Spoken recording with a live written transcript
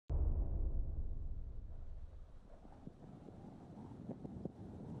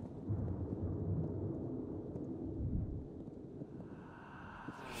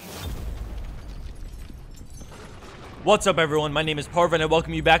What's up everyone, my name is Parv and I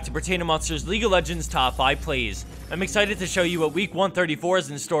welcome you back to Protatomonster's League of Legends Top 5 Plays. I'm excited to show you what week 134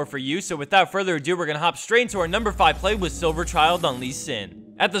 is in store for you, so without further ado we're going to hop straight into our number 5 play with Silverchild on Lee Sin.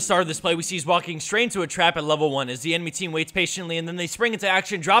 At the start of this play we see he's walking straight into a trap at level 1 as the enemy team waits patiently and then they spring into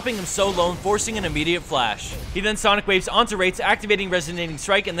action, dropping him so low and forcing an immediate flash. He then Sonic Waves onto Wraiths, activating Resonating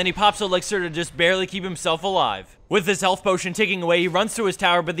Strike, and then he pops Elixir to just barely keep himself alive. With his health potion ticking away, he runs to his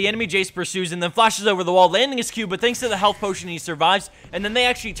tower, but the enemy Jace pursues and then flashes over the wall, landing his Q, but thanks to the health potion he survives, and then they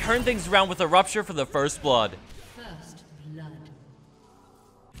actually turn things around with a Rupture for the first blood.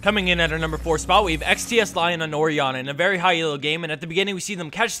 Coming in at our number 4 spot, we have XTS Lion on Orianna in a very high elo game, and at the beginning we see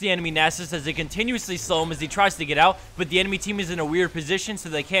them catch the enemy Nasus as they continuously slow him as he tries to get out, but the enemy team is in a weird position so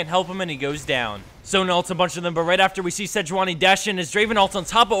they can't help him and he goes down. Sauna ults a bunch of them, but right after we see Sejuani dash in as Draven ults on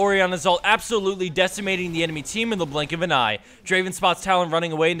top of Orianna's ult, absolutely decimating the enemy team in the blink of an eye. Draven spots Talon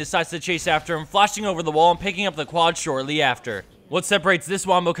running away and decides to chase after him, flashing over the wall and picking up the quad shortly after. What separates this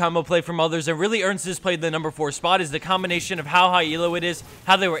wombo combo play from others and really earns this play the number 4 spot is the combination of how high elo it is,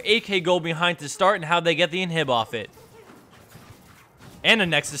 how they were 8k gold behind to start, and how they get the inhib off it. And a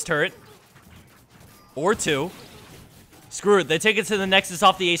Nexus turret. Or 2. Screw it, they take it to the Nexus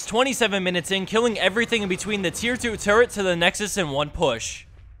off the ace 27 minutes in, killing everything in between the tier 2 turret to the Nexus in one push.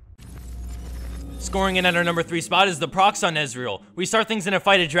 Scoring in at our number 3 spot is the Proxx on Ezreal. We start things in a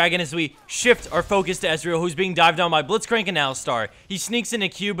fight at Dragon as we shift our focus to Ezreal, who's being dived on by Blitzcrank and Alistar. He sneaks in a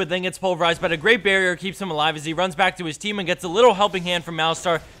Q, but then gets pulverized, but a great barrier keeps him alive as he runs back to his team and gets a little helping hand from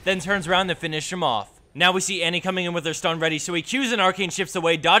Alistar, then turns around to finish him off. Now we see Annie coming in with her stun ready, so he Qs and Arcane shifts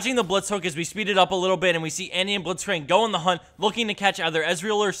away, dodging the Blitz hook as we speed it up a little bit, and we see Annie and Blitzcrank go on the hunt, looking to catch either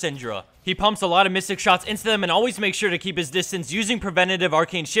Ezreal or Syndra. He pumps a lot of Mystic shots into them and always makes sure to keep his distance, using preventative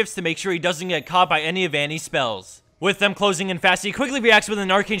Arcane shifts to make sure he doesn't get caught by any of Annie's spells. With them closing in fast, he quickly reacts with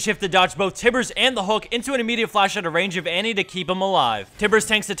an Arcane shift to dodge both Tibbers and the hook into an immediate flash at a range of Annie to keep him alive. Tibbers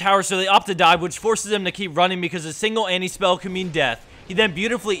tanks the tower so they opt to dive, which forces him to keep running because a single Annie spell can mean death. He then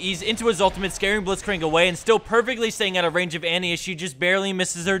beautifully eased into his ultimate, scaring Blitzcrank away and still perfectly staying out of range of Annie as she just barely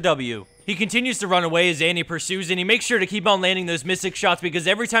misses her W. He continues to run away as Annie pursues, and he makes sure to keep on landing those Mystic shots because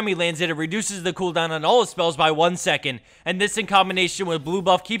every time he lands it, it reduces the cooldown on all his spells by 1 second, and this in combination with blue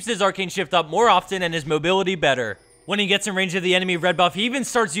buff keeps his Arcane shift up more often and his mobility better. When he gets in range of the enemy red buff, he even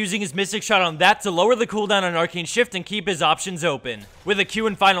starts using his Mystic Shot on that to lower the cooldown on Arcane Shift and keep his options open. With a Q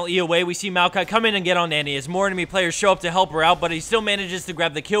and final E away, we see Maokai come in and get on Annie as more enemy players show up to help her out, but he still manages to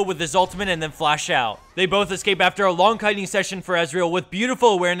grab the kill with his ultimate and then flash out. They both escape after a long kiting session for Ezreal with beautiful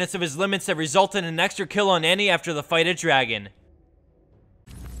awareness of his limits that result in an extra kill on Annie after the fight at Dragon.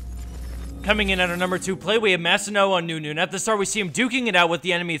 Coming in at our number 2 play, we have Massinho on Nunu, and at the start we see him duking it out with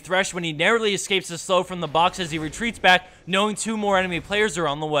the enemy Thresh when he narrowly escapes the slow from the box as he retreats back, knowing 2 more enemy players are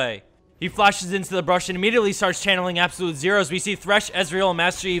on the way. He flashes into the brush and immediately starts channeling absolute zeros. We see Thresh, Ezreal, and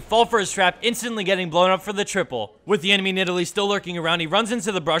Master Yi fall for his trap, instantly getting blown up for the triple. With the enemy Nidalee still lurking around, he runs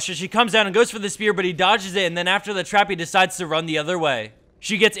into the brush as she comes down and goes for the spear, but he dodges it, and then after the trap he decides to run the other way.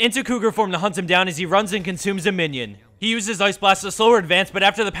 She gets into Cougar form to hunt him down as he runs and consumes a minion. He uses Ice Blast to slow her advance, but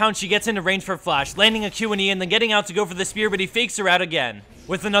after the pound she gets into range for flash, landing a Q and E and then getting out to go for the spear, but he fakes her out again.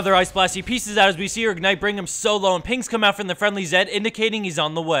 With another Ice Blast, he pieces out as we see her ignite bring him so low, and pings come out from the friendly Zed, indicating he's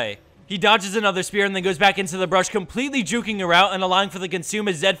on the way. He dodges another spear and then goes back into the brush, completely juking her out and allowing for the consume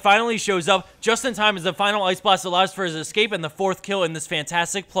as Zed finally shows up just in time as the final Ice Blast allows for his escape and the 4th kill in this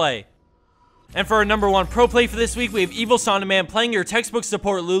fantastic play. And for our number 1 pro play for this week, we have Evil Sauna Man playing your textbook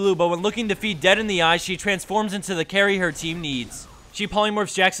support Lulu, but when looking to feed dead in the eyes, she transforms into the carry her team needs. She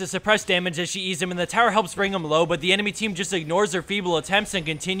polymorphs Jax to suppress damage as she eases him, and the tower helps bring him low, but the enemy team just ignores her feeble attempts and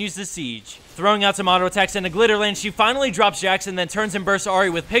continues the siege. Throwing out some auto attacks and a glitter lane, she finally drops Jax and then turns and bursts Ahri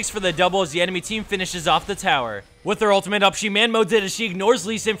with picks for the double as the enemy team finishes off the tower. With her ultimate up, she man modes it as she ignores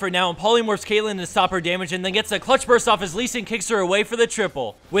Lee Sin for now and polymorphs Caitlyn to stop her damage and then gets a clutch burst off as Lee Sin kicks her away for the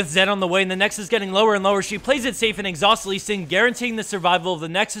triple. With Zed on the way and the Nexus getting lower and lower, she plays it safe and exhausts Lee Sin, guaranteeing the survival of the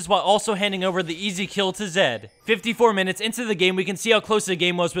Nexus while also handing over the easy kill to Zed. 54 minutes into the game, we can see how close the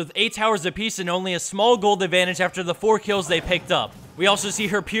game was with 8 towers apiece and only a small gold advantage after the 4 kills they picked up. We also see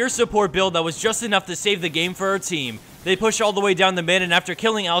her pure support build that was just enough to save the game for her team. They push all the way down the mid, and after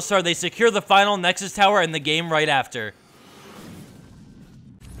killing Alistar, they secure the final Nexus tower and the game right after.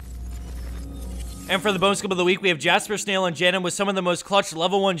 And for the bonus clip of the week, we have JasperSnail and Janna with some of the most clutch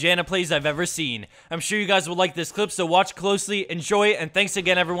level 1 Janna plays I've ever seen. I'm sure you guys will like this clip, so watch closely, enjoy it, and thanks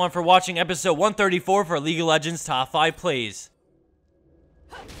again everyone for watching episode 134 for League of Legends Top 5 Plays.